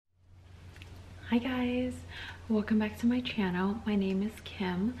Hi guys, welcome back to my channel. My name is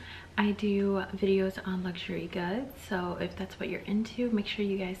Kim. I do videos on luxury goods, so if that's what you're into, make sure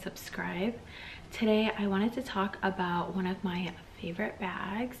you guys subscribe. Today I wanted to talk about one of my favorite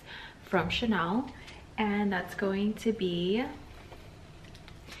bags from Chanel, and that's going to be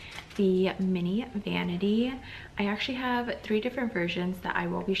the mini vanity. I actually have 3 different versions that I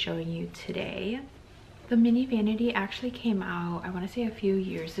will be showing you today. The mini vanity actually came out, I want to say a few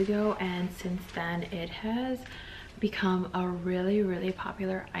years ago, and since then it has become a really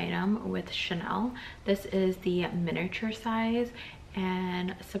popular item with Chanel. This is the miniature size,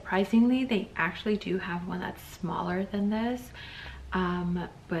 and surprisingly they actually do have one that's smaller than this,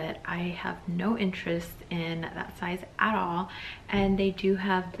 but I have no interest in that size at all, and they do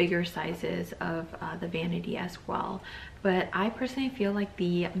have bigger sizes of the vanity as well. But I personally feel like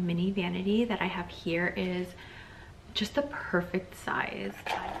the mini vanity that I have here is just the perfect size.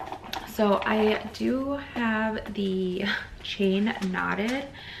 So I do have the chain knotted,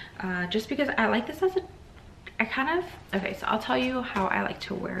 just because I like this as okay, so I'll tell you how I like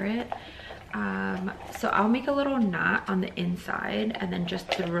to wear it. So I'll make a little knot on the inside and then just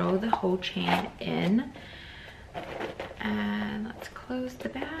throw the whole chain in. And let's close the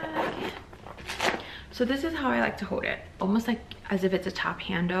bag. So this is how I like to hold it, almost like as if it's a top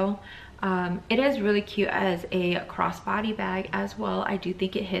handle. It is really cute as a crossbody bag as well. I do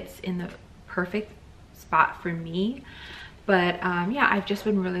think it hits in the perfect spot for me. But yeah, I've just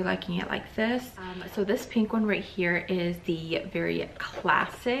been really liking it like this. So this pink one right here is the very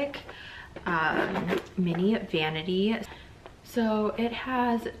classic mini vanity. So it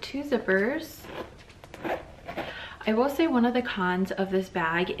has 2 zippers. I will say one of the cons of this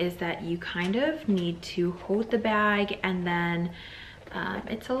bag is that you kind of need to hold the bag, and then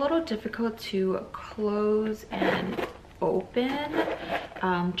it's a little difficult to close and open,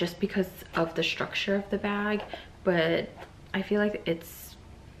 just because of the structure of the bag. But I feel like it's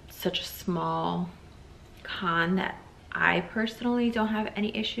such a small con that I personally don't have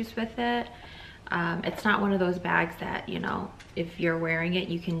any issues with it. It's not one of those bags that, you know, if you're wearing it,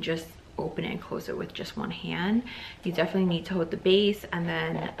 you can just open it and close it with just one hand. You definitely need to hold the base and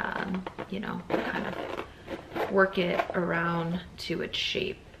then, you know, kind of work it around to its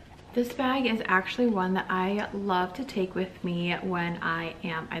shape. This bag is actually one that I love to take with me when I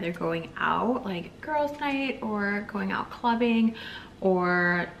am either going out, like girls' night, or going out clubbing,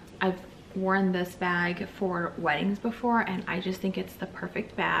 or I've worn this bag for weddings before, and I just think it's the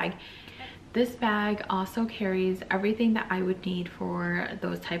perfect bag. This bag also carries everything that I would need for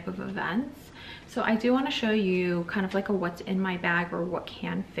those type of events. So I do want to show you kind of like a what's in my bag, or what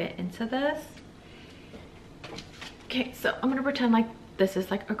can fit into this. Okay, so I'm gonna pretend like this is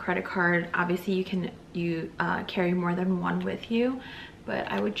like a credit card. Obviously you can carry more than one with you,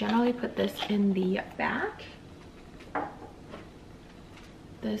 but I would generally put this in the back.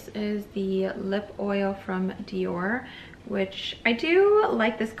 This is the lip oil from Dior, which I do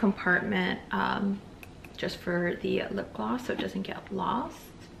like this compartment, just for the lip gloss so it doesn't get lost.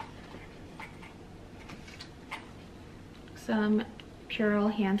 Some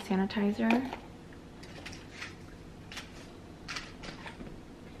Purell hand sanitizer.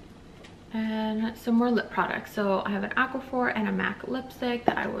 And some more lip products. So I have an Aquaphor and a MAC lipstick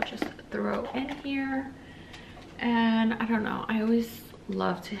that I will just throw in here. And I don't know, I always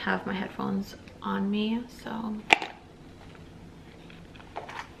love to have my headphones on me, so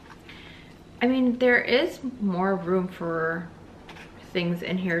I mean, there is more room for things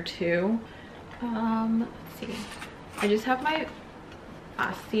in here too. Let's see, I just have my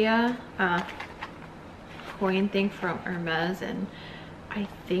Ostia coin thing from Hermes, and I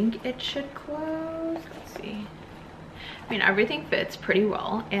think it should close. Let's see. I mean, everything fits pretty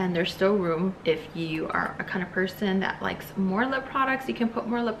well, and there's still room if you are a kind of person that likes more lip products. You can put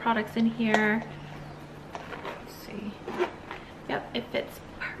more lip products in here. Let's see. Yep, it fits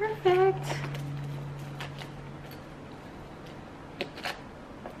perfect.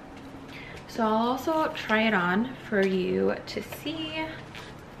 So I'll also try it on for you to see.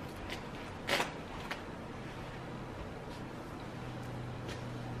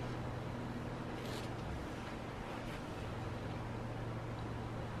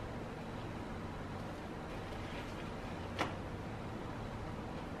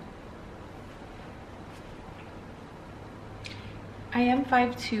 I am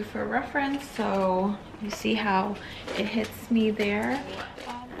 5'2" for reference, so you see how it hits me there.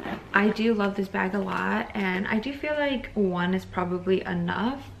 I do love this bag a lot, and I do feel like one is probably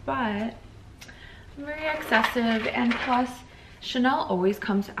enough, but very excessive. And plus, Chanel always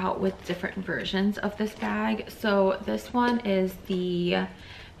comes out with different versions of this bag. So this one is the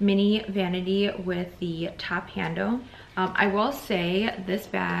mini vanity with the top handle. I will say this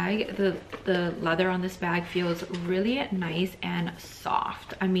bag, the leather on this bag feels really nice and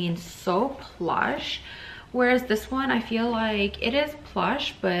soft. I mean, so plush. Whereas this one, I feel like it is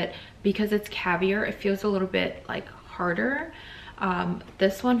plush, but because it's caviar, it feels a little bit like harder.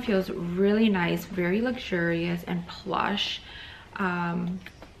 This one feels really nice, very luxurious and plush.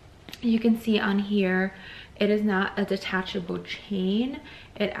 You can see on here, it is not a detachable chain.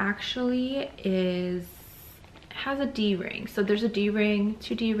 It actually has a D-ring. So there's a D-ring,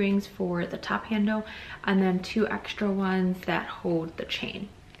 2 D-rings for the top handle, and then 2 extra ones that hold the chain.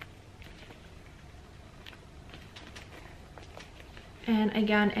 And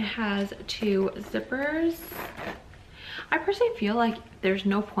again, it has 2 zippers. I personally feel like there's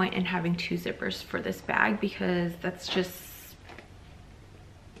no point in having 2 zippers for this bag because that's just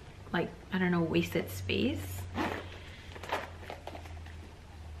like, I don't know, wasted space.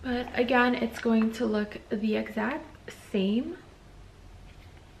 But again, it's going to look the exact same.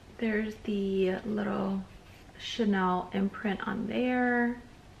 There's the little Chanel imprint on there,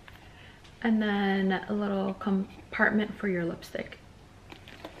 and then a little compartment for your lipstick.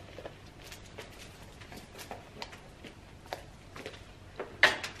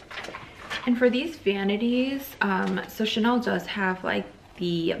 And for these vanities, so Chanel does have like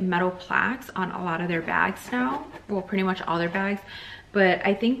the metal plaques on a lot of their bags now. Well, pretty much all their bags. But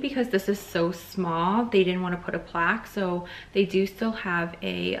I think because this is so small, they didn't want to put a plaque. So they do still have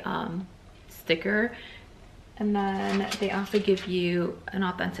a sticker. And then they also give you an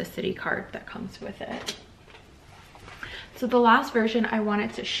authenticity card that comes with it. So the last version I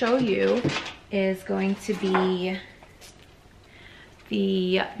wanted to show you is going to be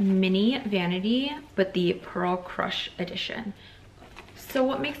the mini vanity, but the Pearl Crush edition. So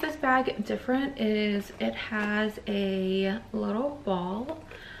what makes this bag different is it has a little ball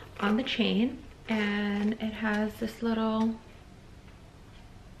on the chain, and it has this little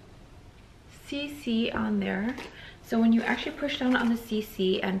CC on there. So when you actually push down on the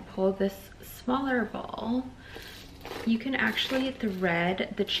CC and pull this smaller ball, you can actually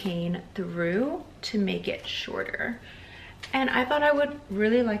thread the chain through to make it shorter. And I thought I would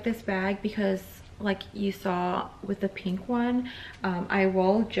really like this bag because, like you saw with the pink one, I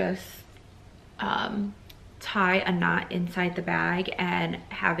will just tie a knot inside the bag and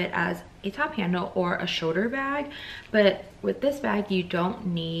have it as a top handle or a shoulder bag. But with this bag, you don't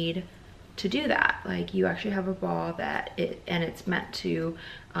need to do that. Like, you actually have a ball that it's meant to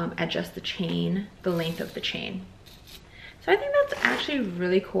adjust the chain, the length of the chain. So I think that's actually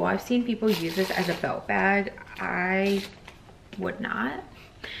really cool. I've seen people use this as a belt bag. I would not.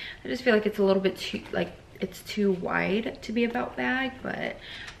 I just feel like it's a little bit too, like, it's too wide to be a belt bag, but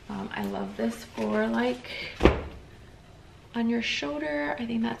I love this for like on your shoulder. I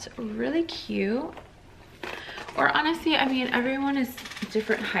think that's really cute. Or honestly, I mean, everyone is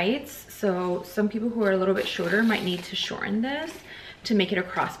different heights, so some people who are a little bit shorter might need to shorten this to make it a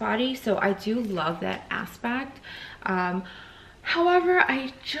crossbody. So I do love that aspect. However,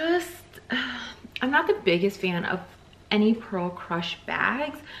 I'm not the biggest fan of any Pearl Crush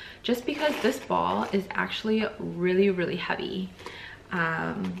bags, just because this ball is actually really heavy.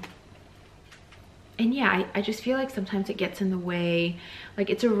 And yeah, I just feel like sometimes it gets in the way. Like,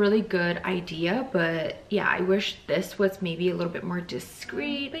 it's a really good idea, but yeah, I wish this was maybe a little bit more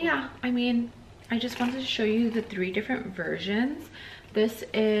discreet. But yeah, I mean, I just wanted to show you the 3 different versions. This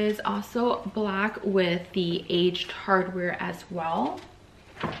is also black with the aged hardware as well.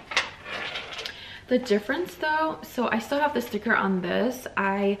 The difference though, so I still have the sticker on this.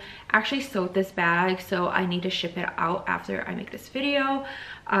 I actually sewed this bag, so I need to ship it out after I make this video,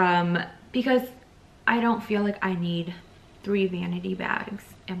 because I don't feel like I need 3 vanity bags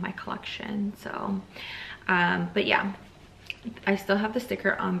in my collection. So but yeah, I still have the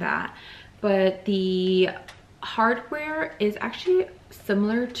sticker on that, but the hardware is actually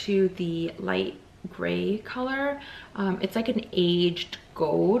similar to the light gray color. It's like an aged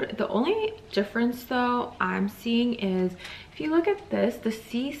gold. The only difference though I'm seeing is, if you look at this, the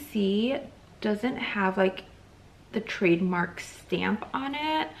CC doesn't have like the trademark stamp on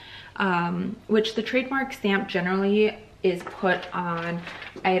it, which the trademark stamp generally is put on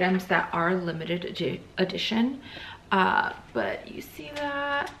items that are limited edition, but you see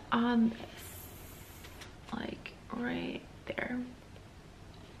that on this, like right there.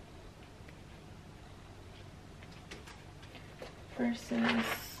 Versus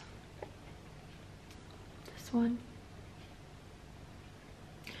this one.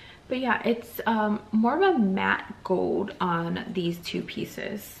 But yeah, it's more of a matte gold on these 2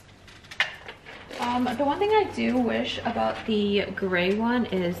 pieces. The one thing I do wish about the gray one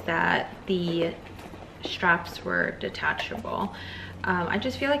is that the straps were detachable. I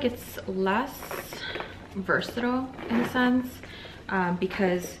just feel like it's less versatile in a sense,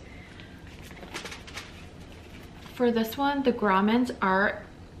 because for this one, the grommets are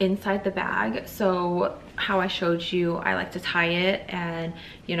inside the bag. So how I showed you, I like to tie it and,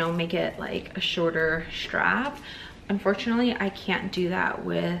 you know, make it like a shorter strap. Unfortunately, I can't do that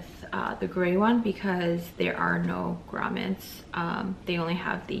with the gray one because there are no grommets. They only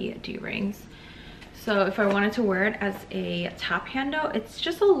have the D-rings. So if I wanted to wear it as a top handle, it's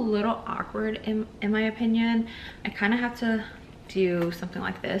just a little awkward in my opinion. I kind of have to do something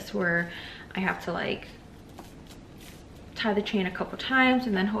like this where I have to like tie the chain a couple times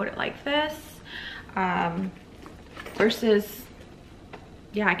and then hold it like this, versus,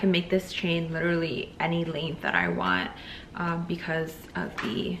 yeah, I can make this chain literally any length that I want because of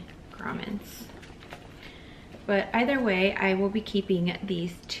the grommets. But either way, I will be keeping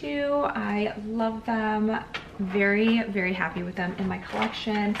these two. I love them. Very, very happy with them in my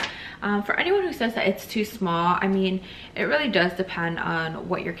collection. For anyone who says that it's too small, I mean, it really does depend on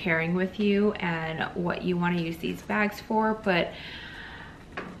what you're carrying with you and what you want to use these bags for. But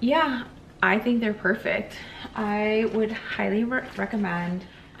yeah, I think they're perfect. I would highly recommend.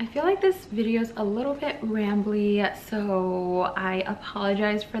 I feel like this video is a little bit rambly, so I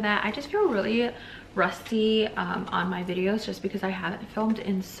apologize for that. I just feel really rusty on my videos just because I haven't filmed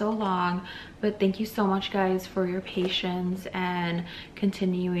in so long. But thank you so much guys for your patience and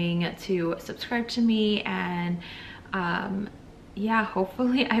continuing to subscribe to me, and yeah,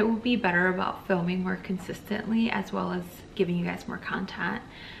 hopefully I will be better about filming more consistently as well as giving you guys more content.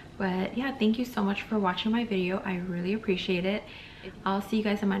 But yeah, thank you so much for watching my video. I really appreciate it. I'll see you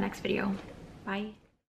guys in my next video. Bye.